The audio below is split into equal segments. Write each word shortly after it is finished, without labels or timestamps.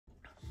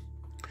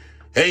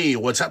Hey,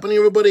 what's happening,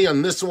 everybody?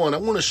 On this one, I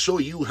want to show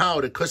you how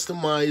to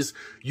customize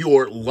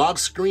your lock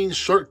screen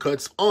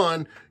shortcuts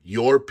on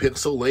your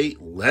Pixel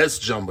 8. Let's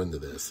jump into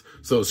this.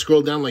 So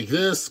scroll down like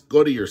this,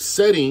 go to your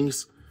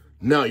settings.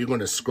 Now you're going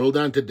to scroll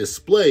down to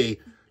display.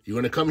 You're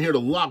going to come here to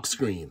lock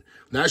screen.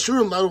 Now,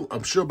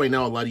 I'm sure by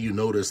now a lot of you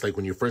noticed, like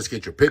when you first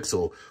get your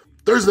Pixel,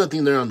 there's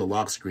nothing there on the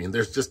lock screen.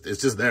 It's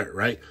just there,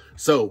 right?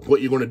 So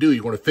what you're going to do,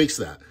 you're going to fix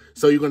that.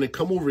 So you're going to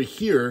come over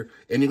here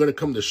and you're going to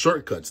come to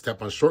shortcuts,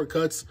 tap on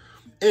shortcuts.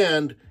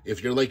 And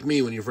if you're like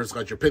me, when you first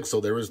got your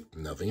Pixel, there was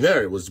nothing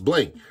there. It was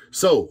blank.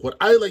 So what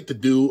I like to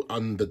do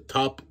on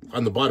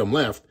the bottom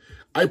left,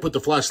 I put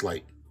the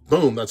flashlight.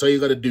 Boom, that's all you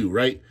got to do,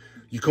 right?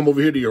 You come over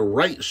here to your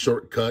right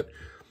shortcut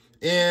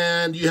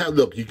and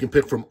look, you can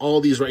pick from all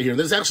these right here.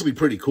 This is actually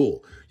pretty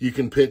cool. You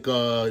can pick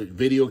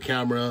video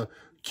camera,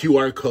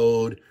 QR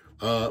code,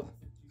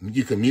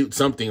 you can mute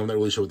something. I'm not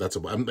really sure what that's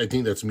about. I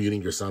think that's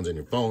muting your sounds on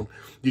your phone.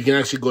 You can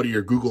actually go to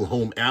your Google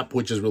Home app,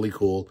 which is really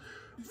cool.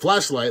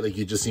 Flashlight, like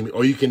you just see me,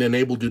 or you can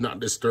enable do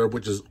not disturb,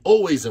 which is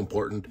always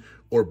important,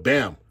 or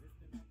bam,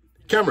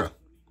 camera.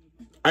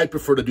 I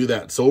prefer to do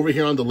that. So over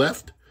here on the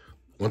left,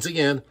 once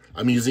again,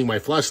 I'm using my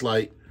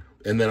flashlight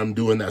and then I'm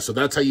doing that. So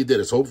that's how you did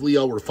it. So hopefully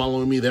y'all were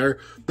following me there.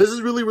 This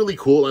is really, really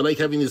cool. I like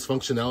having this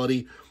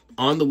functionality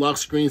on the lock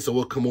screen. So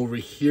we'll come over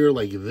here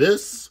like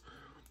this,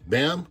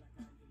 bam.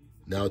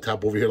 Now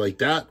tap over here like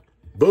that,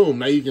 boom.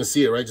 Now you can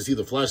see it, right? You see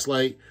the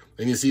flashlight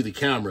and you see the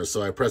camera.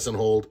 So I press and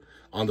hold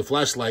on the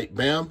flashlight,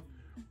 bam.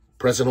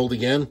 Press and hold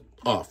again,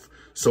 off.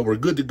 So we're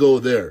good to go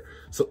there.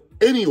 So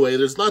anyway,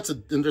 there's tons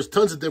of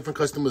different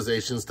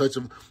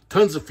customizations,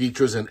 tons of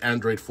features in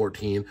Android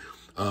 14.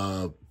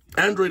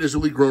 Android has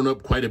really grown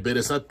up quite a bit.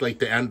 It's not like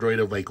the Android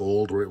of like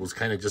old where it was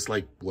kind of just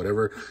like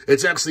whatever.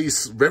 It's actually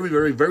very,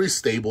 very, very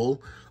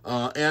stable.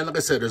 And like I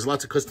said, there's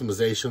lots of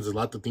customizations. There's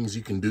lots of things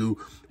you can do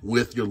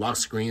with your lock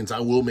screens. I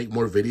will make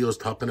more videos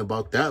talking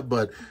about that.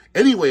 But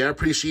anyway, I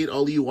appreciate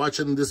all of you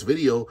watching this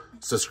video.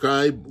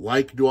 Subscribe,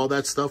 like, do all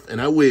that stuff, and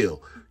I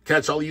will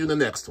catch all of you in the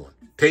next one.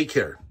 Take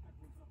care.